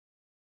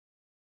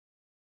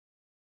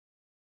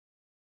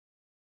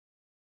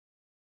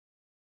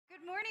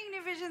Good morning,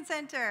 New Vision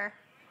Center.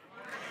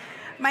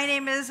 My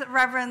name is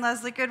Reverend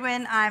Leslie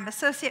Goodwin. I'm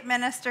Associate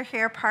Minister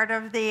here, part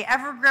of the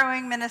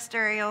ever-growing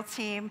ministerial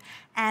team,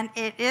 and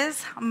it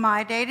is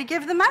my day to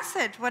give the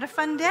message. What a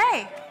fun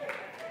day.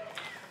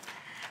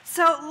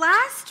 So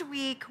last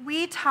week,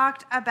 we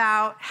talked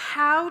about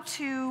how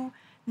to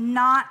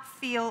not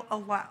feel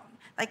alone,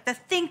 like the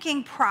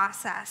thinking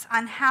process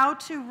on how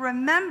to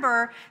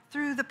remember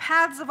through the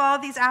paths of all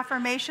these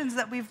affirmations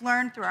that we've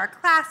learned through our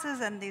classes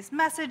and these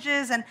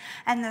messages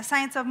and the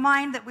science of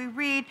mind that we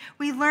read.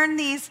 We learn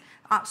these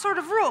sort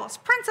of rules,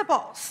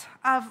 principles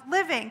of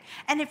living.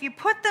 And if you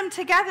put them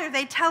together,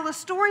 they tell a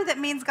story that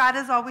means God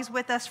is always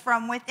with us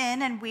from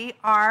within and we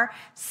are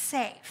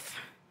safe.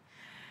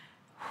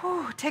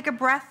 Whew, take a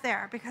breath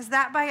there, because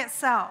that by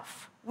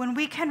itself, when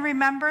we can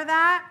remember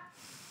that,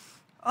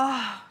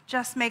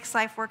 just makes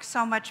life work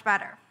so much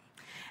better.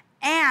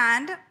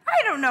 And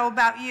I don't know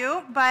about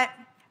you, but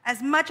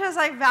as much as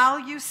I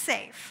value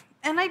safe,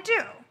 and I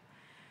do,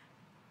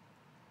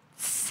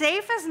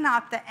 safe is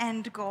not the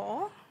end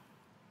goal.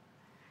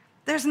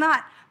 There's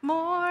not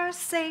more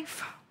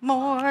safe,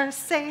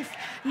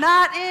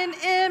 not in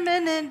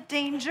imminent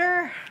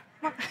danger.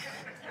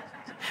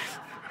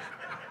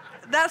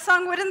 That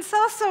song wouldn't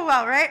sell so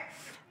well, right?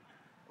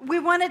 We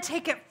want to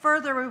take it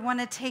further. We want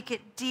to take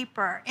it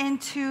deeper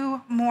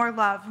into more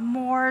love,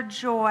 more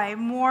joy,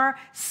 more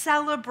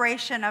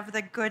celebration of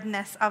the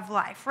goodness of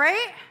life,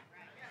 right?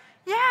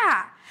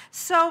 Yeah.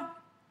 So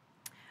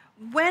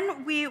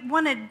when we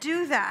want to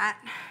do that,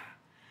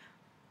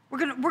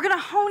 we're gonna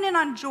hone in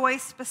on joy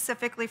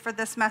specifically for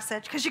this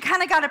message, because you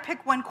kind of got to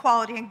pick one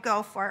quality and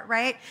go for it,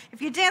 right?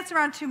 If you dance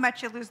around too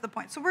much, you lose the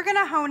point. So we're going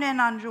to hone in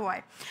on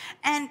joy.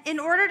 And in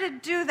order to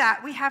do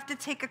that, we have to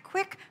take a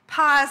quick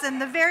pause in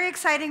the very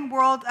exciting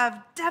world of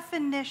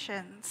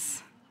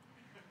definitions.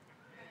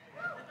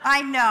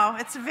 I know,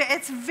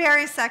 it's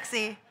very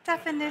sexy.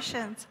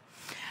 Definitions.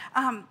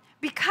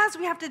 Because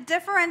we have to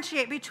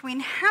differentiate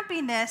between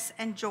happiness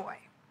and joy.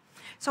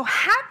 So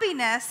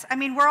happiness, I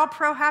mean, we're all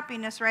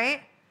pro-happiness,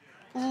 right?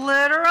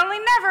 Literally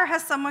never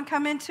has someone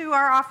come into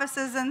our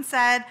offices and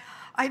said,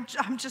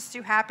 I'm just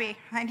too happy.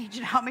 I need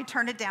you to help me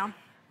turn it down.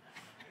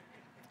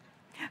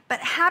 But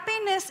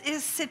happiness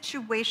is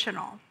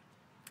situational.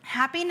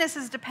 Happiness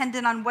is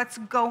dependent on what's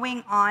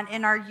going on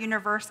in our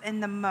universe in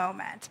the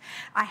moment.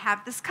 I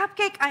have this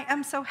cupcake, I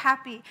am so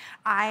happy.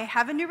 I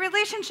have a new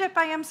relationship,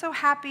 I am so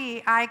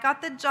happy. I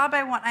got the job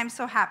I want, I'm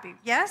so happy.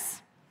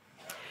 Yes?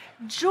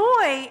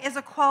 Joy is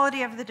a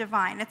quality of the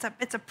divine.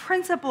 It's a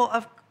principle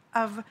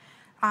of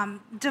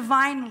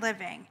divine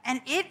living, and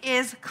it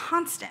is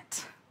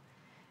constant.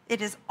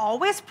 It is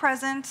always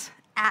present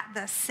at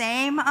the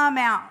same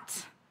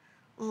amount,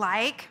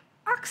 like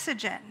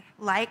oxygen,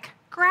 like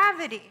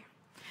gravity.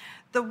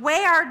 The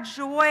way our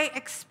joy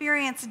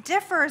experience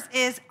differs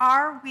is,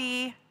 are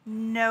we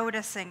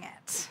noticing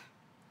it?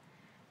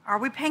 Are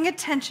we paying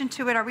attention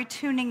to it? Are we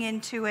tuning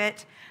into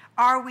it?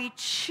 Are we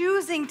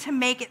choosing to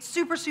make it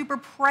super, super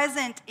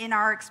present in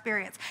our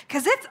experience?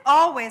 Because it's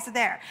always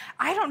there.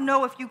 I don't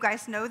know if you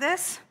guys know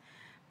this,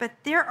 but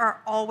there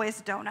are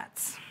always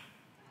donuts.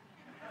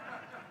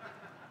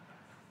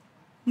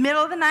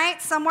 Middle of the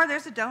night, somewhere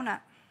there's a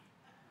donut.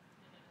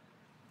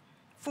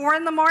 4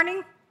 in the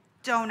morning,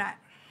 donut.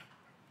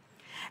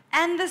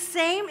 And the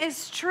same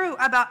is true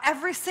about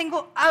every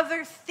single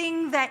other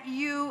thing that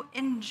you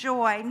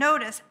enjoy.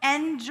 Notice,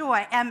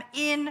 enjoy, am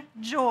in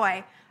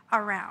joy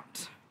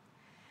around.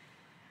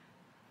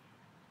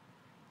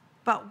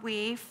 But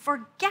we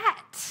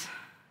forget.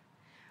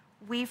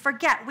 We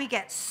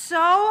get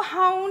so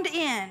honed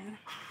in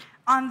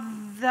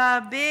on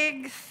the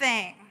big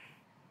thing.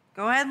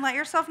 Go ahead and let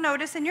yourself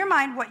notice in your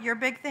mind what your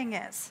big thing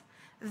is.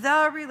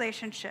 The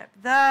relationship,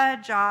 the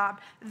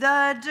job,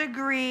 the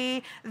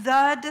degree,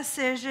 the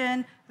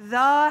decision,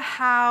 the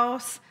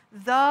house,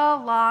 the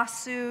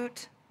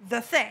lawsuit,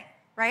 the thing,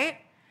 right?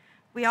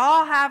 We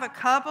all have a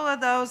couple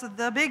of those,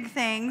 the big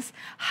things,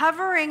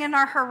 hovering in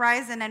our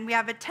horizon, and we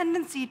have a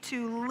tendency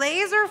to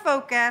laser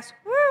focus,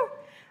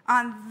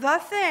 on the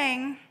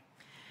thing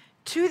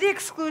to the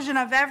exclusion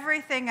of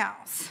everything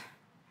else.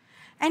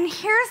 And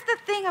here's the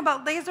thing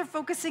about laser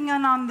focusing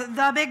in on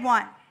the big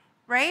one,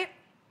 right?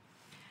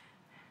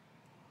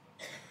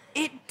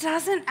 It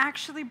doesn't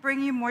actually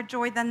bring you more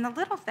joy than the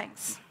little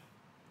things.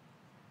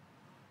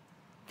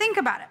 Think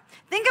about it.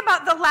 Think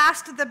about the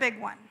last of the big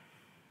one,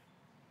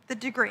 the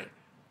degree.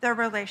 The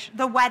relation,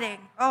 the wedding.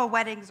 Oh,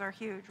 weddings are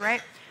huge,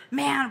 right?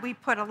 Man, we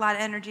put a lot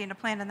of energy into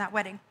planning that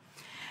wedding.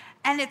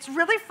 And it's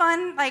really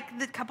fun, like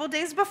the couple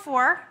days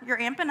before, you're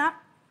amping up.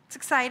 It's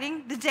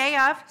exciting. The day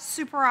of,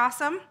 super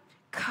awesome.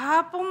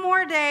 Couple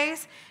more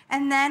days,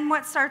 and then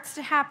what starts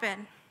to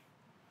happen?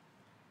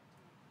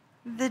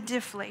 The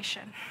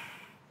deflation,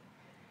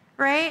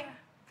 right?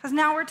 Because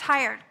now we're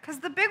tired.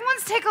 Because the big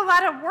ones take a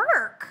lot of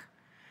work.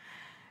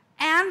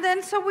 And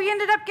then so we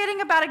ended up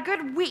getting about a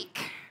good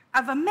week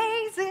of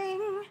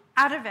amazing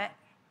out of it.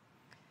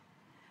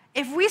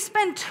 If we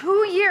spend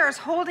 2 years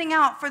holding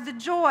out for the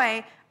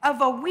joy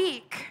of a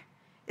week,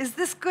 is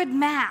this good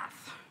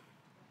math?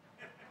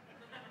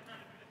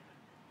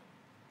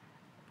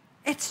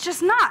 It's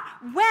just not.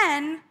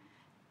 When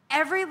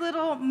every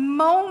little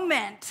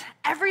moment,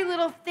 every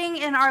little thing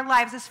in our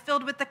lives is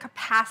filled with the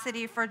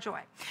capacity for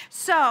joy.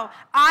 So,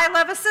 I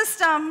love a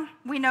system.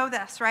 We know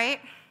this,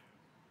 right?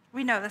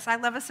 We know this. I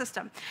love a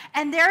system.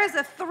 And there is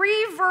a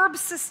 3-verb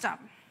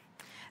system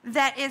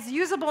that is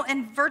usable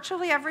in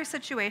virtually every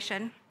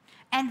situation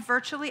and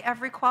virtually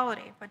every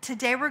quality. But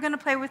today we're going to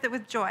play with it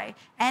with joy.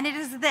 And it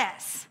is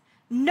this: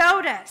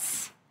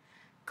 notice,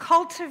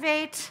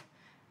 cultivate,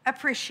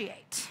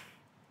 appreciate.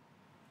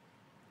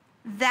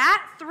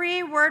 That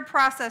 3-word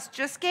process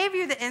just gave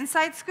you the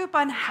inside scoop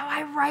on how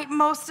I write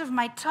most of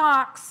my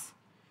talks.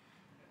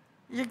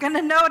 You're going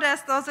to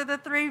notice those are the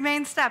 3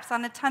 main steps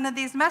on a ton of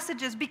these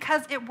messages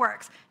because it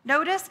works.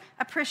 Notice,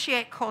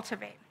 appreciate,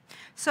 cultivate.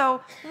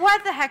 So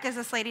what the heck is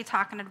this lady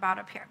talking about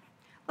up here?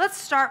 Let's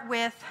start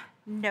with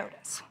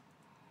notice.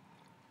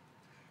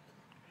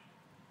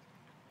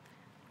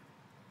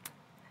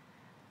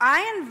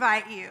 I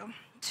invite you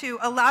to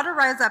allow to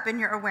rise up in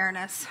your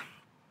awareness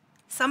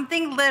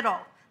something little,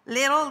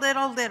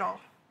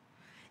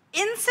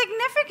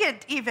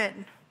 insignificant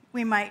even,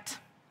 we might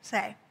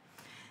say,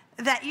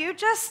 that you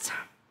just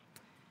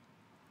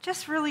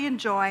really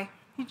enjoy.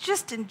 You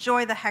just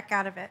enjoy the heck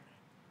out of it.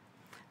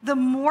 The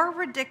more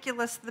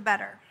ridiculous, the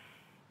better.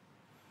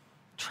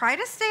 Try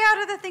to stay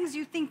out of the things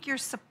you think you're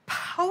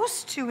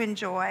supposed to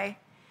enjoy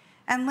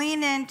and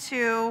lean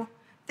into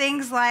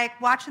things like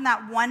watching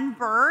that one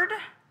bird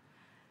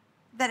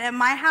that at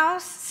my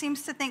house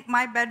seems to think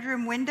my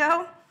bedroom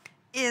window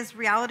is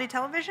reality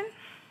television,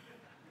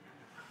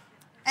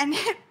 and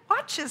it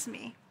watches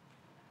me.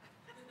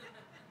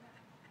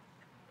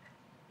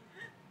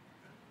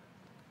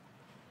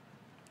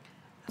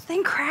 The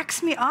thing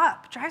cracks me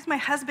up, drives my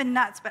husband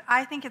nuts, but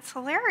I think it's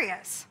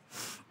hilarious.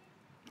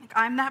 Like,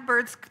 I'm that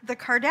bird's the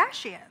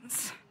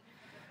Kardashians.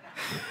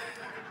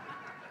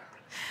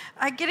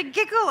 I get a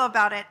giggle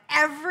about it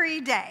every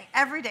day.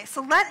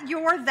 So let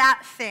your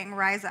that thing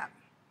rise up.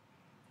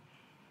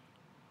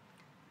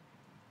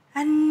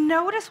 And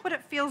notice what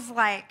it feels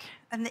like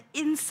on the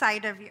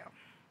inside of you.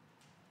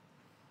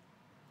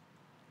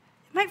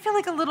 It might feel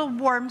like a little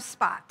warm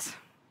spot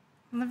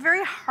in the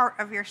very heart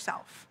of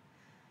yourself.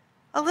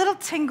 A little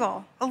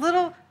tingle, a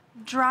little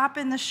drop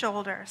in the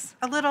shoulders,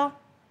 a little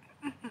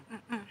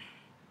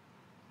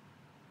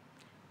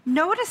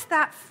Notice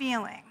that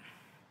feeling.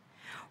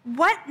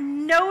 What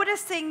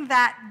noticing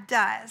that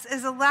does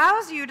is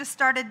allows you to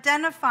start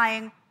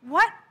identifying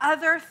what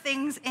other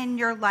things in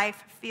your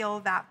life feel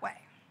that way.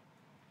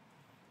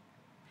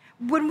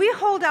 When we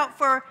hold out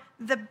for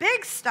the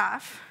big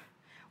stuff,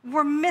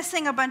 we're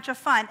missing a bunch of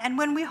fun. And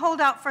when we hold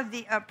out for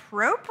the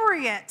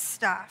appropriate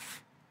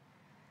stuff,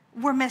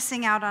 we're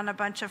missing out on a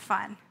bunch of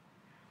fun.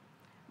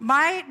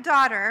 My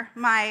daughter,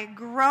 my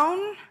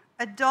grown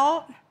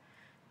adult,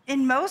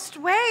 in most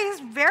ways,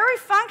 very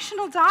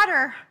functional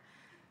daughter,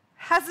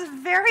 has a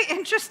very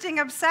interesting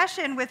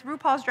obsession with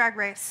RuPaul's Drag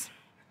Race.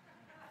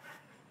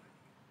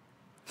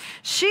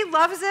 She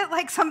loves it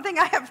like something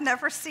I have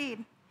never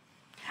seen.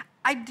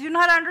 I do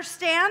not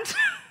understand.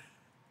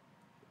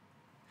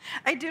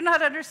 I do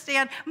not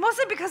understand,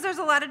 mostly because there's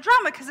a lot of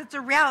drama, because it's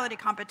a reality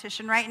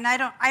competition, right? And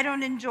I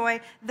don't enjoy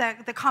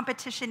the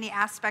competition-y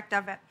aspect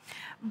of it.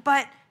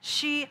 But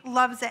she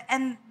loves it.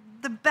 And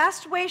the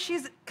best way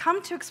she's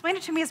come to explain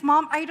it to me is,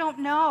 Mom, I don't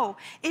know.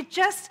 It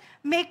just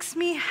makes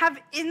me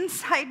have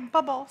inside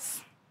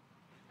bubbles.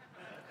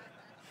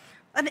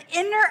 An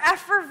inner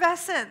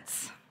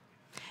effervescence.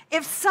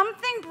 If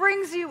something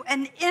brings you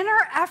an inner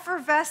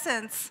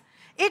effervescence,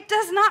 it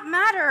does not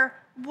matter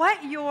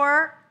what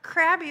your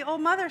crabby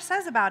old mother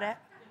says about it.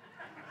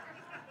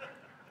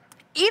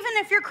 Even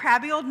if your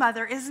crabby old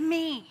mother is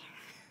me.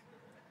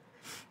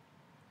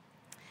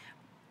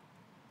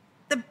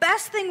 The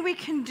best thing we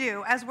can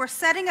do as we're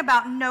setting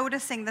about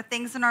noticing the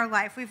things in our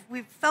life,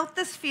 we've felt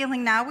this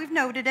feeling now, we've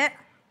noted it,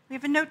 we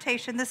have a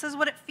notation, this is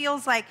what it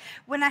feels like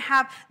when I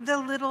have the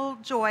little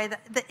joy,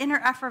 the inner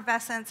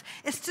effervescence,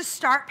 is to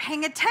start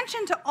paying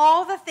attention to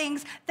all the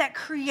things that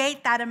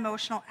create that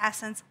emotional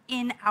essence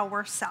in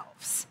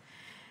ourselves.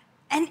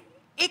 And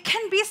it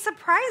can be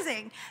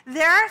surprising.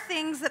 There are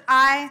things that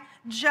I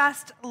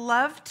just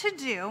love to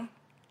do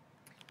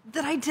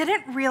that I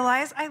didn't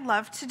realize I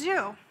loved to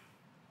do.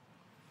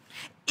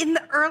 In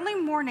the early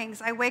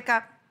mornings, I wake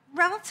up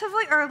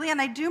relatively early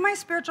and I do my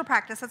spiritual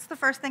practice. That's the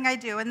first thing I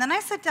do. And then I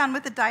sit down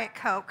with a Diet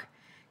Coke.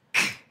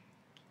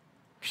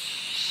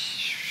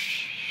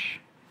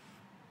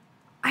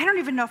 I don't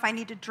even know if I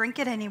need to drink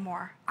it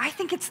anymore. I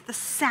think it's the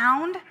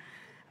sound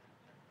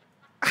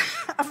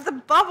of the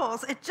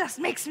bubbles. It just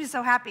makes me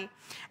so happy.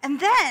 And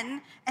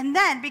then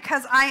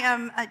because I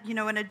am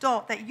an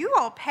adult that you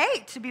all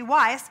pay to be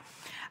wise,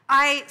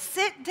 I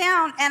sit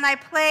down and I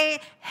play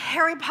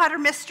Harry Potter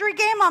mystery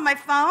game on my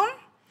phone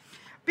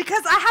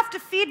because I have to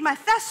feed my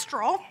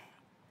thestral.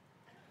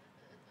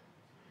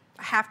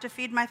 I have to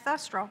feed my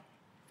thestral.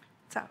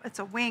 It's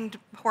a winged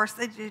horse.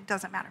 It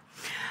doesn't matter.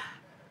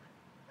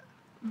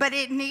 But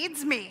it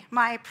needs me,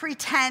 my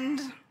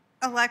pretend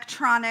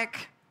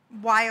electronic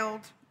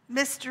wild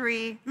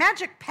mystery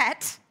magic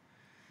pet,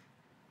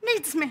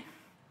 needs me.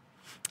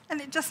 And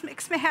it just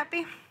makes me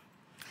happy.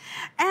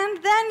 And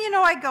then,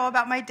 I go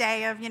about my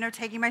day of,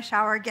 taking my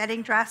shower,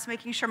 getting dressed,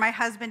 making sure my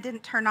husband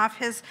didn't turn off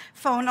his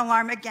phone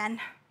alarm again.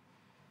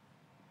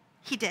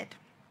 He did.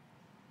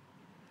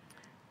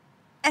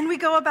 And we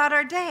go about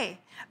our day.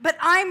 But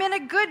I'm in a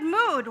good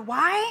mood.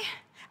 Why?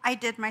 I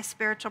did my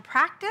spiritual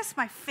practice,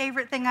 my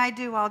favorite thing I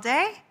do all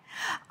day.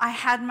 I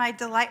had my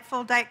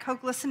delightful Diet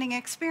Coke listening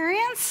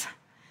experience.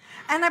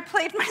 And I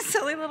played my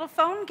silly little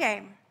phone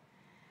game.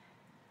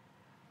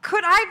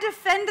 Could I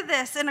defend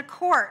this in a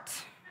court?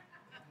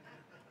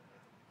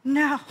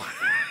 No.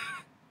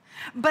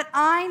 But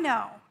I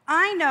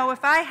know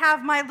if I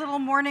have my little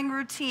morning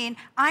routine,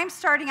 I'm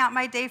starting out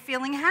my day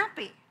feeling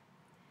happy.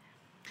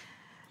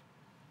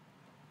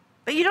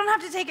 But you don't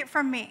have to take it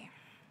from me.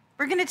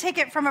 We're going to take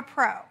it from a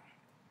pro.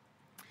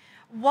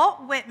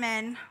 Walt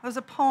Whitman was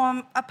a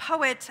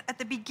poet at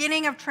the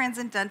beginning of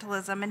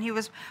Transcendentalism, and he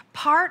was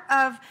part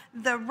of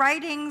the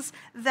writings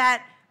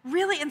that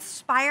really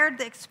inspired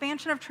the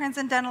expansion of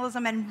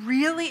Transcendentalism and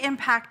really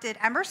impacted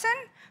Emerson,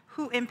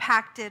 who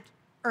impacted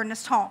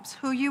Ernest Holmes,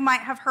 who you might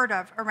have heard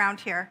of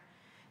around here.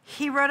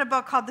 He wrote a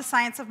book called The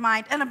Science of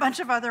Mind and a bunch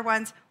of other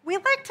ones. We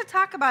like to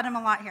talk about him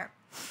a lot here.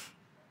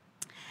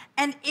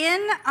 And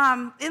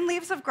in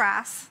Leaves of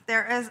Grass,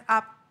 there is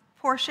a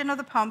portion of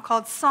the poem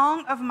called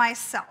Song of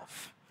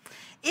Myself,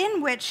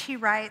 in which he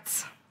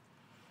writes,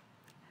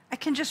 I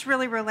can just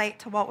really relate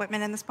to Walt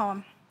Whitman in this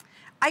poem.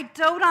 I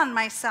dote on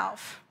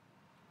myself.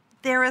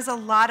 There is a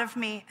lot of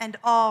me and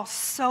all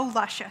so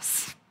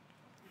luscious.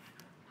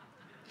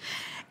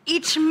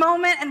 Each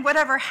moment and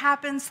whatever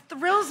happens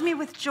thrills me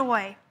with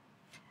joy.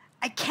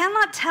 I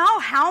cannot tell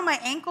how my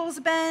ankles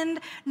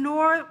bend,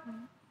 nor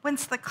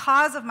whence the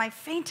cause of my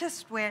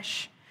faintest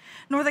wish,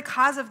 nor the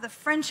cause of the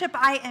friendship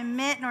I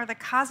emit, nor the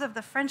cause of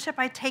the friendship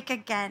I take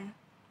again.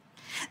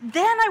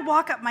 Then I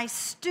walk up my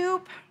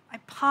stoop, I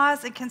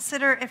pause and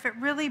consider if it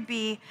really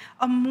be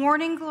a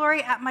morning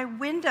glory at my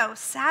window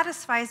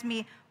satisfies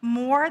me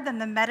more than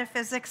the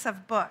metaphysics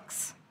of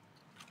books.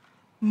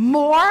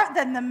 More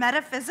than the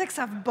metaphysics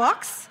of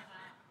books?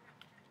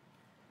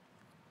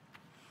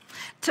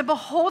 To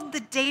behold the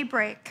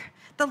daybreak,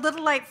 the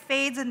little light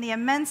fades in the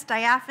immense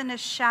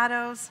diaphanous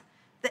shadows.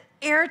 The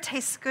air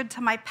tastes good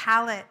to my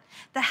palate.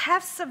 The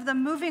hefts of the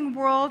moving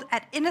world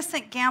at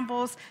innocent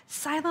gambols,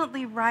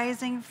 silently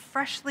rising,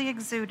 freshly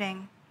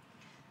exuding.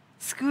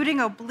 Scooting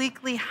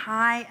obliquely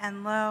high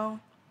and low.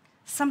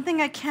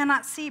 Something I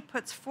cannot see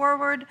puts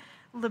forward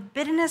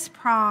libidinous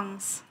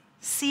prongs.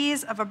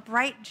 Seas of a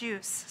bright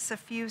juice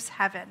suffuse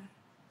heaven.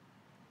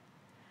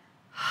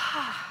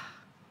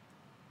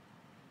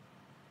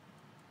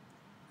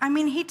 I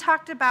mean, he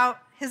talked about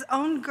his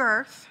own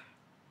girth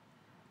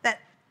that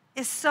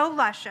is so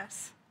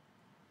luscious.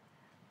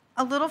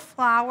 A little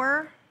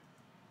flower,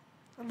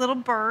 a little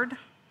bird,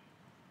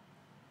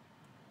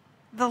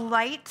 the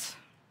light,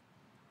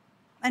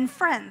 and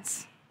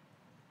friends.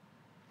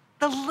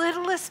 The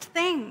littlest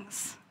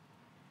things.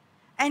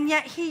 And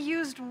yet he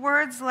used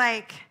words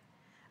like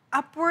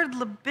upward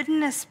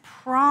libidinous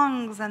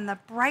prongs and the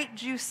bright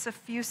juice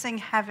suffusing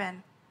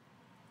heaven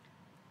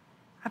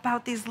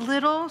about these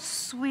little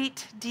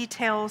sweet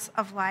details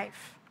of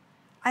life.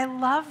 I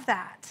love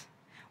that.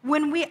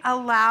 When we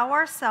allow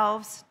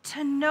ourselves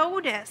to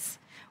notice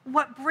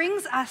what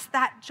brings us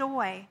that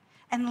joy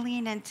and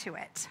lean into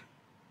it.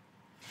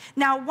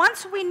 Now,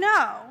 once we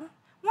know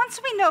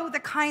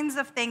the kinds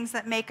of things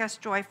that make us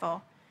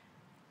joyful,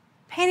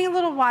 painting a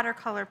little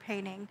watercolor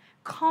painting,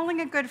 calling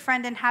a good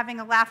friend and having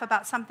a laugh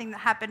about something that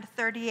happened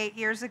 38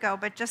 years ago,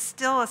 but just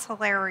still is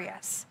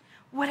hilarious.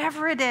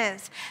 Whatever it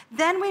is,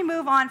 then we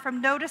move on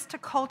from notice to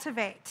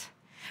cultivate.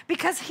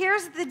 Because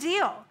here's the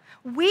deal.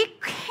 We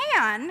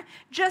can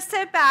just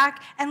sit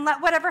back and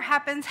let whatever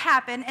happens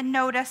happen and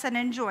notice and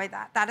enjoy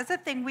that. That is a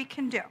thing we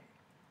can do.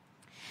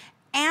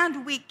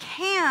 And we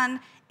can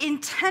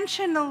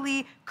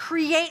intentionally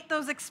create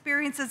those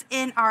experiences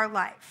in our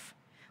life.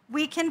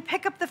 We can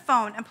pick up the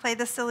phone and play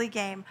the silly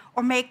game,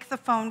 or make the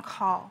phone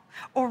call,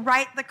 or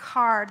write the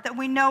card that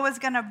we know is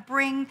going to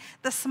bring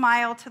the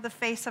smile to the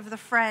face of the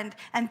friend,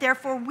 and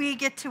therefore we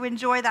get to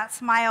enjoy that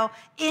smile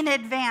in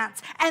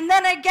advance. And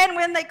then again,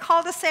 when they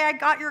call to say, I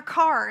got your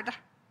card,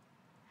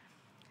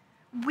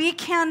 we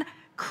can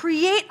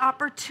create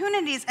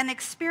opportunities and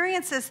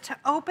experiences to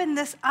open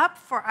this up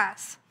for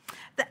us.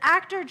 The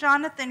actor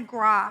Jonathan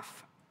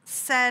Groff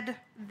said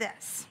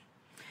this,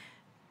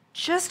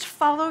 just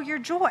follow your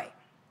joy.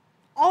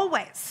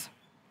 Always.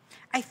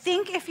 I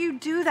think if you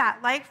do that,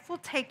 life will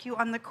take you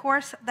on the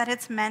course that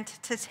it's meant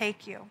to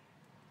take you.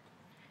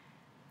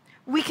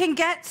 We can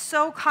get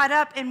so caught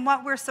up in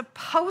what we're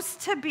supposed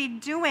to be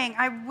doing.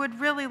 I would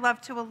really love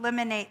to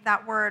eliminate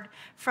that word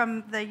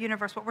from the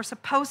universe, what we're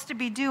supposed to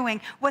be doing,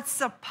 what's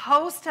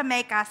supposed to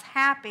make us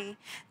happy,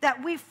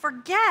 that we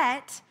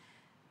forget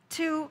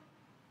to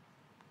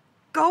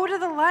go to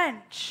the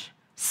lunch,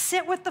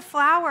 sit with the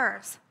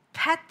flowers,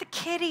 pet the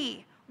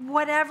kitty,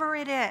 whatever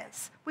it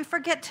is. We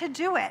forget to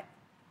do it.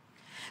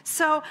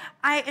 So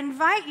I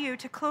invite you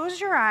to close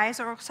your eyes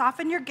or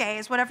soften your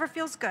gaze, whatever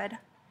feels good,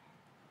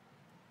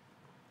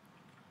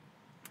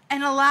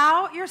 and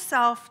allow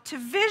yourself to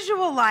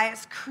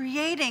visualize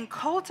creating,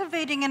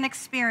 cultivating an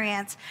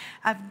experience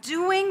of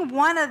doing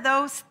one of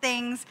those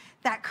things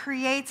that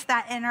creates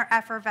that inner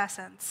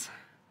effervescence.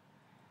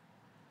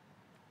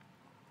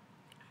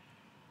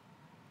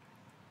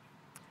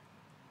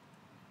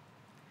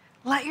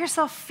 Let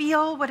yourself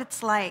feel what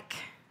it's like.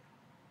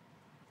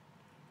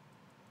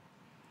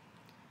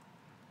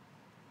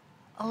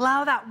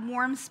 Allow that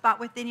warm spot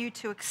within you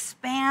to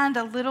expand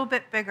a little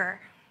bit bigger.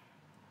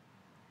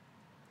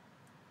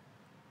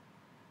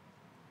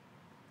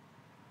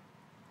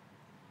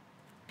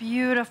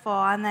 Beautiful.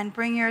 And then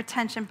bring your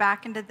attention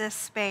back into this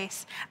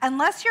space.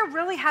 Unless you're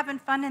really having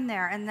fun in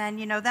there, and then,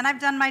 then I've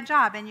done my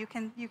job and you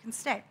can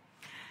stay.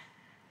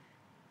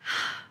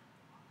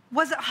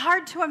 Was it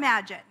hard to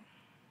imagine?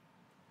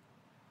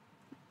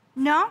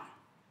 No?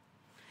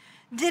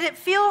 Did it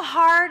feel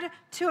hard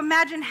to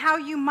imagine how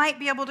you might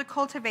be able to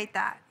cultivate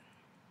that?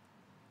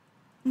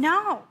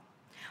 No.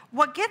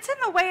 What gets in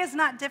the way is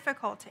not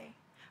difficulty.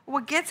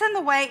 What gets in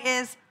the way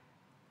is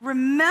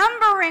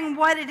remembering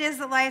what it is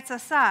that lights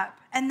us up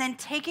and then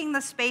taking the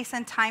space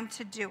and time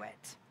to do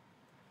it.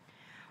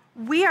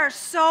 We are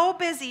so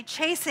busy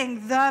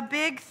chasing the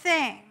big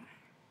thing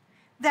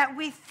that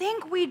we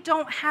think we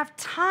don't have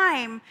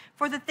time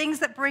for the things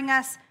that bring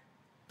us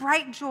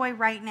bright joy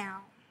right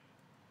now.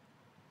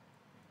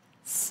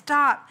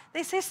 Stop.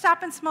 They say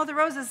stop and smell the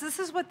roses. This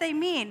is what they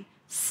mean.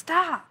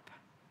 Stop.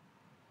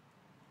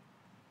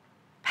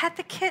 Pet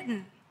the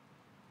kitten.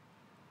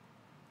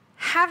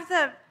 Have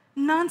the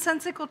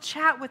nonsensical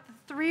chat with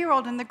the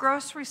 3-year-old in the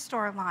grocery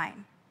store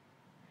line.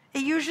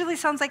 It usually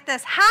sounds like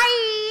this.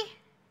 Hi.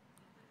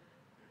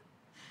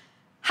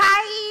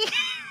 Hi.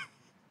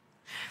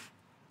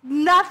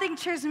 Nothing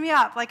cheers me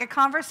up like a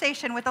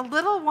conversation with a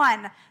little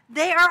one.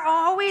 They are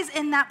always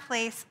in that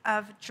place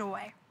of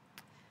joy.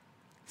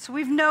 So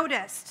we've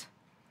noticed,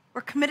 we're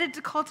committed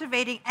to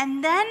cultivating,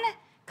 and then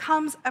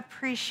comes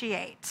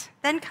appreciate.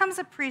 Then comes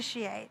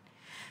appreciate.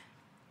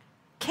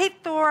 Kate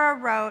Thora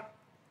wrote,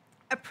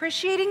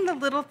 appreciating the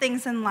little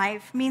things in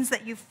life means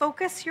that you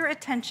focus your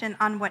attention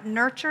on what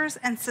nurtures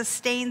and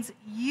sustains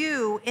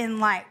you in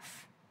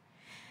life,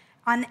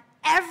 on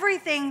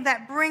everything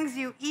that brings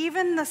you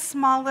even the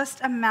smallest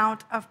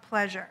amount of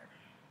pleasure.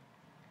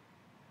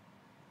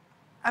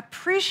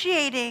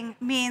 Appreciating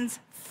means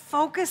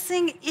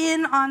focusing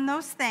in on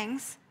those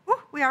things. Ooh,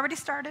 we already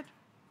started.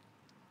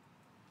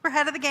 We're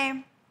ahead of the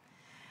game.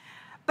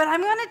 But I'm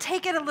going to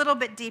take it a little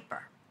bit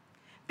deeper,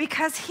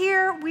 because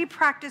here we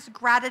practice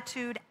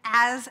gratitude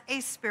as a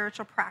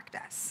spiritual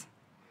practice.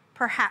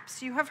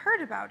 Perhaps you have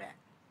heard about it.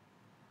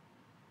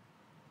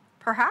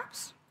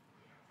 Perhaps?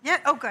 Yeah?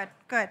 Oh, good,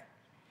 good.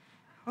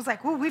 I was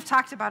like, ooh, we've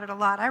talked about it a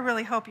lot. I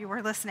really hope you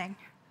were listening.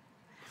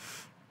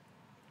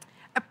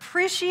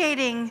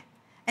 Appreciating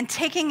and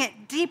taking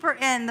it deeper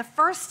in, the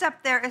first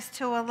step there is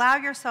to allow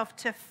yourself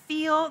to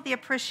feel the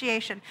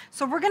appreciation.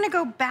 So we're going to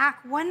go back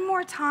one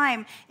more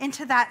time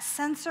into that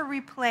sensory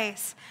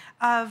place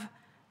of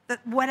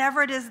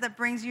whatever it is that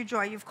brings you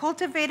joy. You've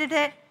cultivated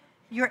it,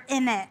 you're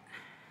in it.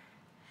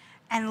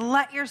 And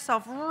let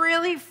yourself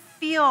really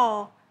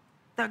feel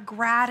the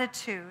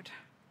gratitude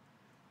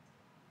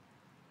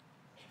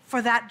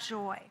for that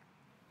joy.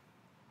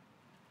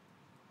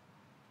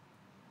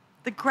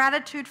 The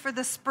gratitude for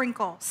the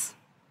sprinkles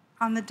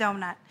on the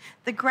donut.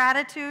 The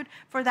gratitude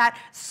for that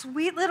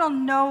sweet little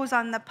nose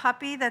on the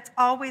puppy that's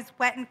always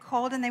wet and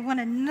cold and they want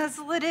to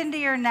nuzzle it into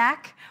your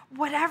neck.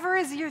 Whatever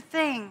is your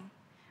thing,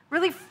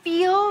 really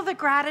feel the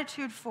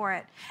gratitude for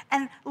it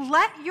and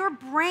let your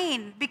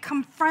brain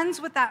become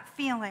friends with that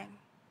feeling.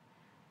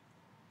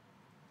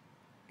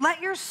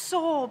 Let your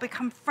soul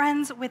become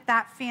friends with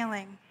that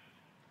feeling.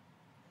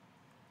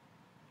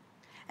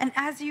 And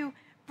as you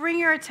bring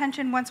your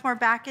attention once more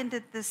back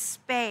into this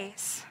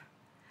space,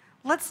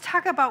 let's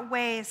talk about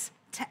ways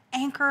to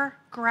anchor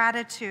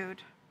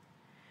gratitude.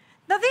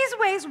 Now, these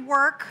ways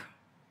work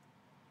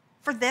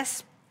for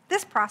this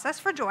process,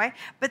 for joy,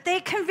 but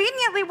they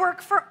conveniently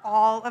work for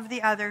all of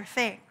the other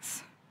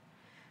things.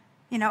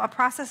 A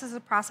process is a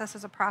process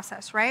is a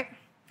process, right?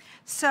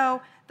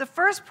 So the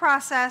first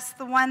process,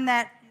 the one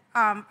that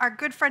our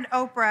good friend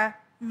Oprah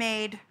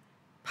made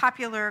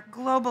popular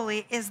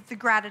globally, is the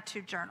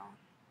gratitude journal.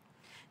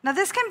 Now,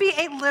 this can be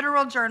a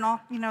literal journal,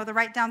 to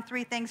write down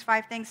 3 things,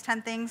 5 things,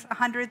 10 things,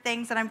 100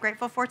 things that I'm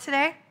grateful for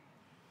today.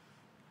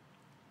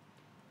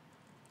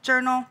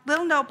 Journal,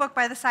 little notebook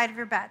by the side of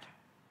your bed.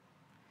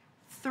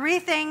 3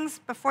 things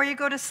before you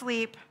go to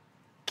sleep,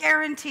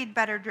 guaranteed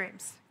better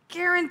dreams,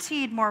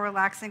 guaranteed more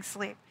relaxing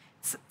sleep.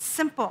 It's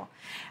simple.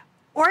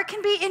 Or it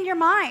can be in your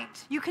mind.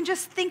 You can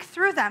just think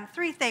through them,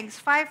 3 things,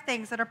 5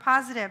 things that are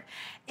positive.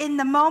 In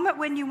the moment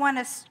when you want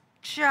to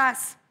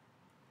just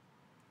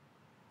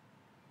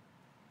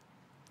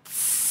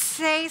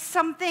say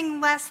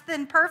something less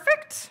than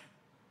perfect,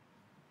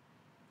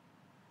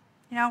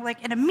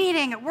 like in a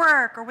meeting at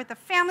work or with a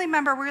family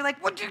member where you're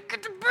like, what did you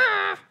get to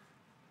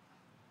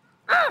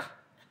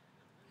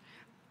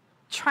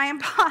try and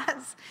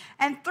pause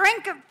and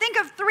think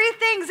of 3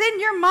 things in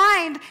your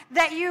mind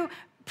that you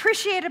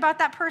appreciate about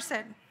that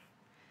person.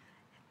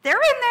 They're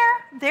in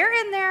there.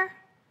 They're in there.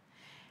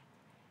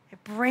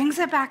 It brings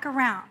it back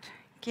around.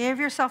 Give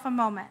yourself a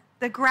moment.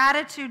 The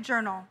gratitude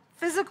journal,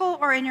 physical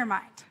or in your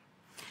mind.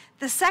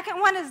 The second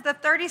one is the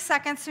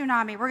 30-second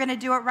tsunami. We're going to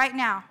do it right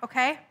now,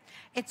 okay?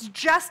 It's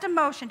just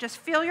emotion. Just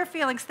feel your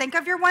feelings. Think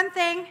of your one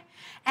thing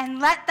and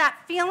let that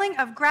feeling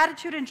of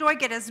gratitude and joy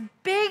get as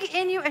big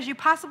in you as you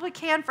possibly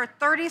can for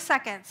 30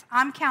 seconds.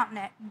 I'm counting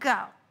it.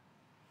 Go.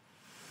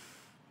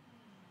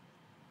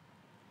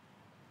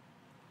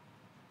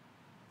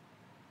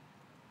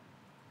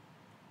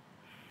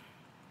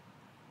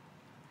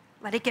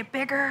 Let it get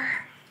bigger.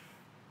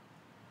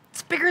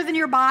 It's bigger than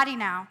your body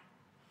now.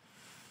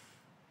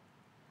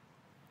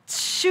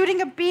 It's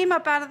shooting a beam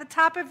up out of the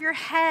top of your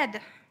head.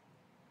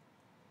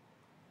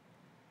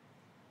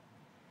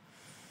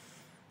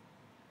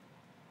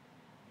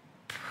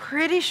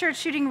 Pretty sure it's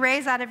shooting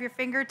rays out of your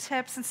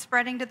fingertips and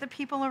spreading to the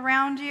people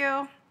around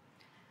you.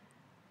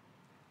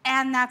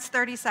 And that's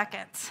 30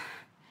 seconds.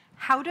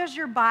 How does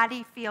your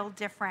body feel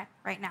different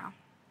right now?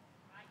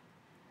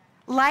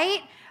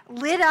 Light,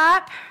 lit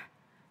up,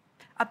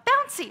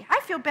 bouncy. I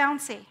feel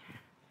bouncy.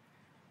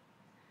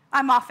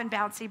 I'm often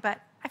bouncy,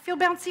 but I feel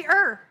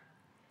bouncier.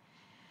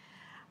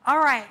 All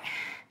right.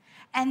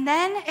 And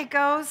then it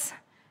goes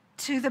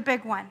to the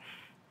big one.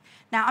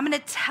 Now, I'm going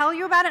to tell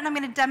you about it, and I'm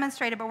going to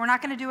demonstrate it, but we're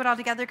not going to do it all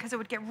together because it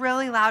would get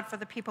really loud for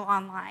the people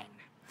online.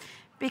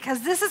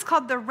 Because this is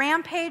called the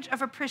Rampage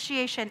of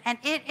Appreciation, and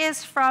it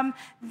is from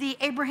the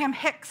Abraham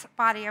Hicks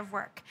body of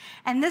work.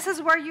 And this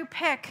is where you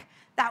pick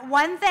that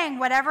one thing,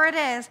 whatever it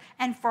is,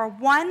 and for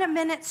 1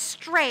 minute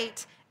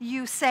straight,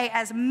 you say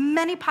as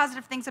many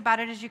positive things about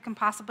it as you can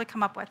possibly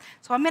come up with.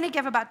 So I'm going to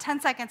give about 10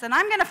 seconds, and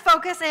I'm going to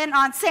focus in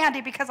on Sandy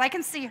because I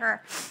can see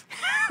her.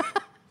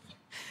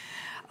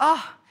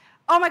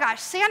 Oh my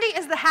gosh, Sandy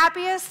is the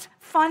happiest,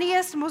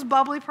 funniest, most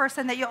bubbly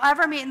person that you'll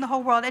ever meet in the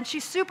whole world, and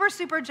she's super,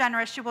 super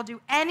generous. She will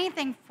do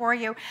anything for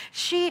you.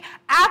 She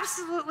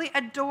absolutely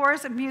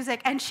adores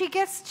music, and she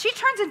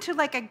turns into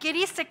like a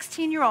giddy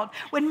 16-year-old.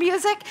 When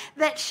music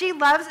that she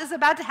loves is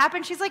about to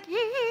happen, she's like,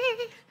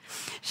 yee.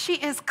 She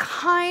is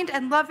kind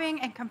and loving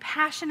and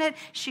compassionate.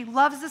 She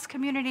loves this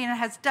community and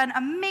has done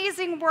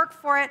amazing work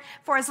for it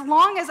for as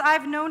long as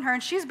I've known her,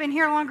 and she's been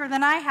here longer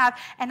than I have,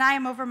 and I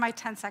am over my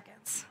 10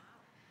 seconds.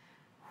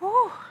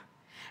 Whew.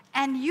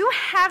 And you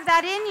have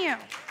that in you.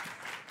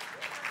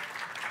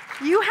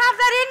 You have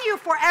that in you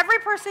for every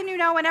person you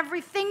know and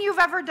everything you've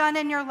ever done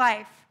in your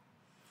life.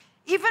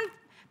 Even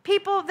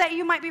people that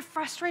you might be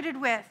frustrated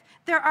with.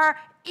 There are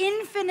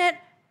infinite,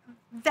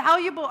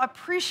 valuable,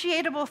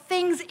 appreciable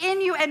things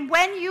in you, and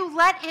when you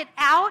let it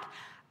out,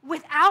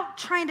 without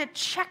trying to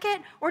check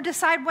it or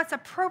decide what's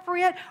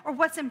appropriate or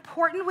what's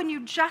important, when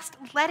you just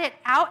let it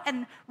out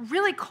and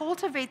really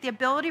cultivate the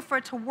ability for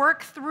it to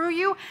work through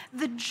you,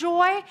 the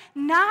joy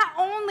not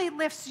only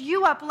lifts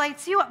you up,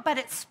 lights you up, but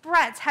it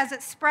spreads. Has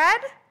it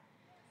spread?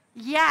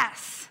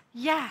 Yes,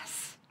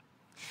 yes.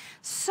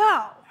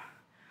 So,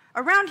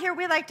 around here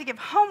we like to give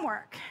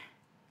homework.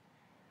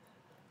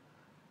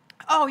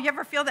 Oh, you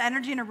ever feel the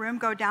energy in a room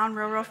go down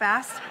real, real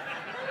fast?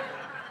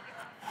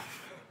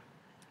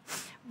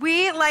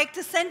 We like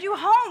to send you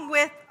home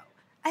with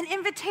an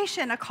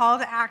invitation, a call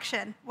to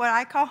action, what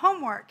I call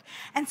homework.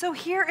 And so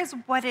here is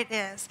what it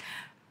is.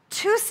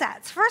 2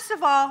 sets. First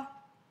of all,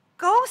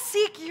 go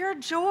seek your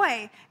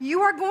joy.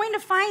 You are going to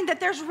find that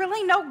there's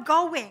really no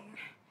going.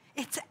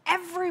 It's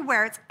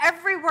everywhere. It's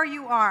everywhere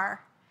you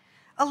are.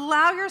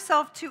 Allow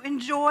yourself to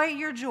enjoy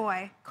your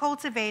joy,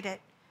 cultivate it,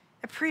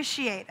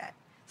 appreciate it.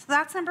 So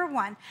that's number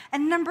 1.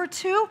 And number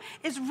 2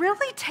 is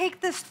really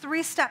take this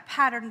 3-step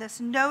pattern, this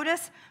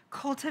notice,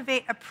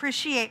 cultivate,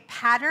 appreciate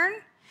pattern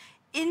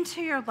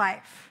into your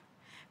life.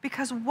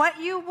 Because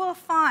what you will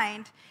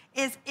find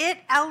is it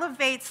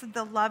elevates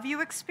the love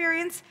you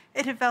experience,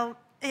 it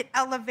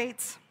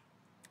elevates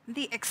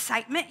the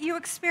excitement you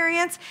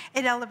experience,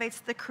 it elevates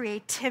the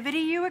creativity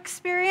you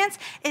experience,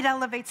 it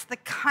elevates the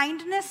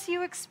kindness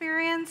you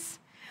experience.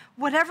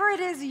 Whatever it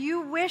is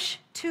you wish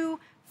to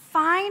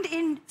find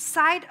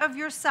inside of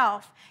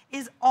yourself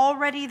is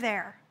already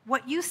there.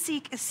 What you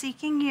seek is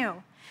seeking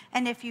you.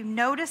 And if you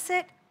notice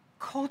it,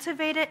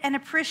 cultivate it, and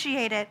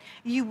appreciate it,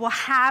 you will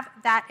have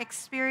that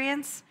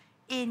experience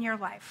in your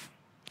life.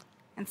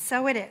 And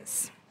so it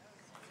is.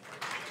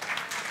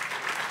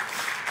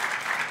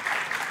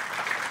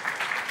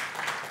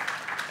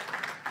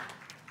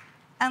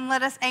 And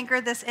let us anchor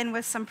this in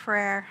with some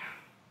prayer.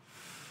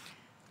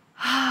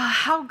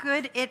 How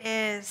good it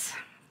is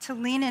to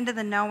lean into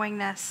the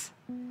knowingness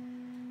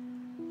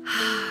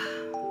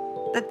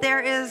that there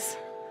is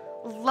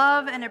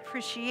love and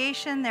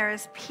appreciation, there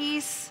is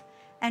peace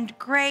and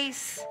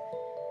grace,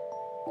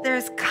 there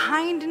is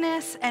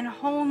kindness and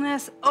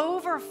wholeness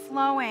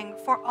overflowing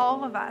for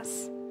all of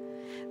us.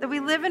 That we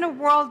live in a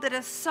world that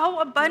is so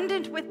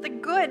abundant with the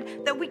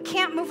good that we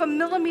can't move a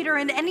millimeter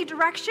in any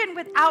direction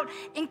without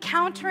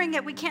encountering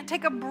it. We can't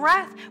take a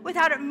breath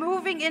without it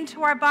moving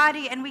into our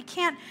body, and we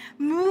can't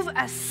move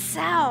a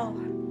cell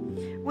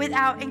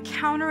without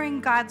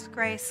encountering God's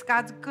grace,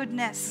 God's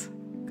goodness,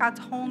 God's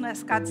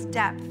wholeness, God's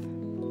depth.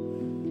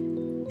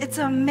 It's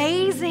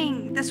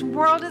amazing. This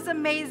world is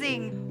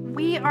amazing.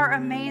 We are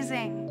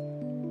amazing.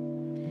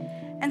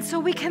 And so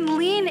we can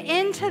lean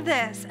into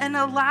this and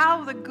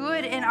allow the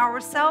good in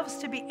ourselves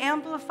to be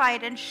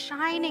amplified and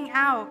shining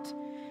out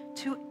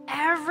to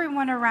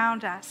everyone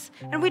around us.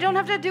 And we don't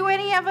have to do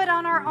any of it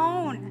on our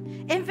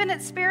own.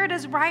 Infinite Spirit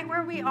is right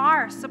where we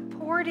are,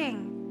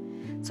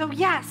 supporting. So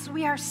yes,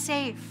 we are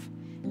safe.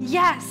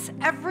 Yes,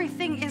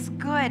 everything is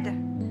good.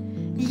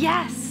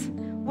 Yes,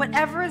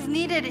 whatever is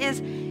needed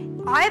is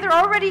either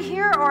already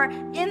here or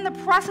in the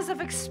process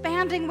of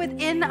expanding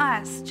within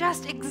us,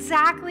 just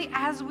exactly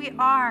as we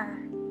are.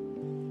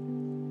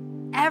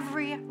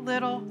 Every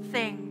little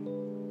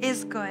thing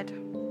is good.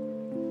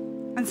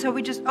 And so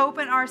we just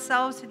open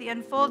ourselves to the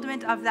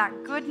unfoldment of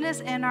that goodness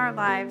in our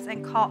lives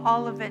and call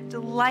all of it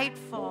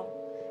delightful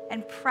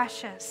and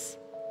precious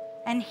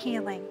and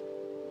healing.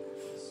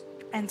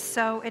 And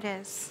so it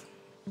is.